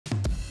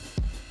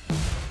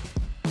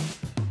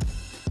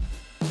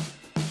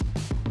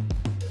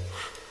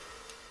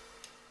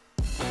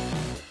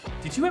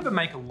If you ever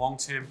make a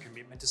long-term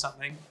commitment to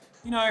something,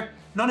 not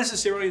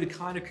necessarily the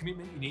kind of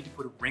commitment you need to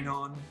put a ring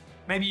on.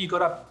 Maybe you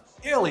got up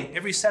early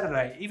every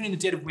Saturday, even in the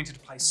dead of winter, to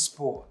play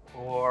sport.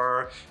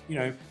 Or,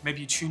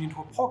 maybe you tune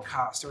into a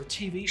podcast or a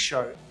TV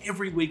show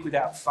every week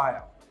without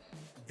fail.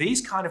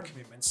 These kind of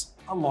commitments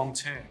are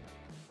long-term.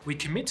 We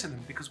commit to them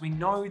because we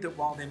know that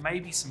while there may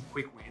be some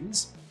quick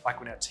wins,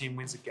 like when our team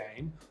wins a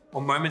game,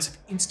 or moments of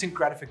instant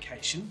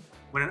gratification,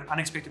 when an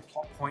unexpected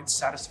plot point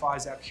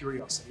satisfies our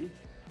curiosity,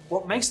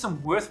 what makes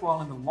them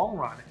worthwhile in the long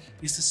run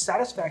is the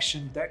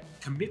satisfaction that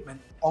commitment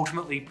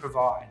ultimately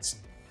provides.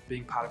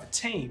 Being part of a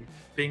team,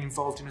 being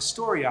involved in a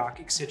story arc,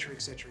 etc.,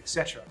 etc.,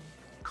 etc.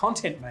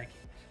 Content making,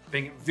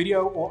 being it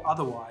video or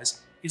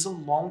otherwise, is a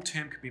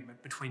long-term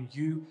commitment between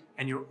you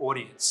and your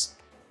audience,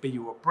 be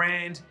you a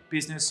brand,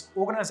 business,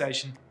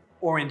 organization,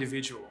 or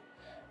individual.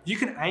 You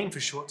can aim for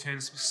short-term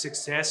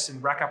success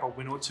and rack up a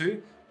win or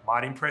two,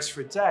 might impress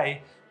for a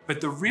day, but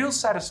the real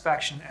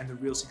satisfaction and the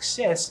real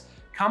success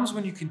comes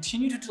when you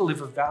continue to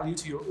deliver value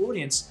to your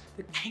audience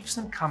that keeps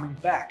them coming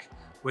back,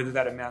 whether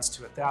that amounts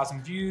to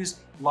 1,000 views,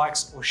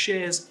 likes, or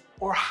shares,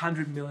 or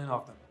 100 million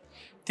of them.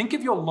 Think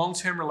of your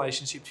long-term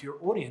relationship to your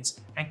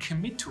audience and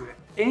commit to it.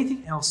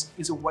 Anything else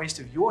is a waste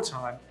of your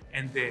time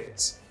and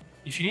theirs.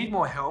 If you need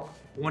more help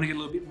or want to get a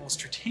little bit more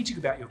strategic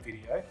about your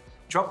video,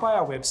 drop by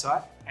our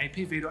website,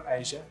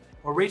 apv.asia,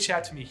 or reach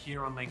out to me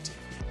here on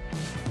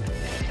LinkedIn.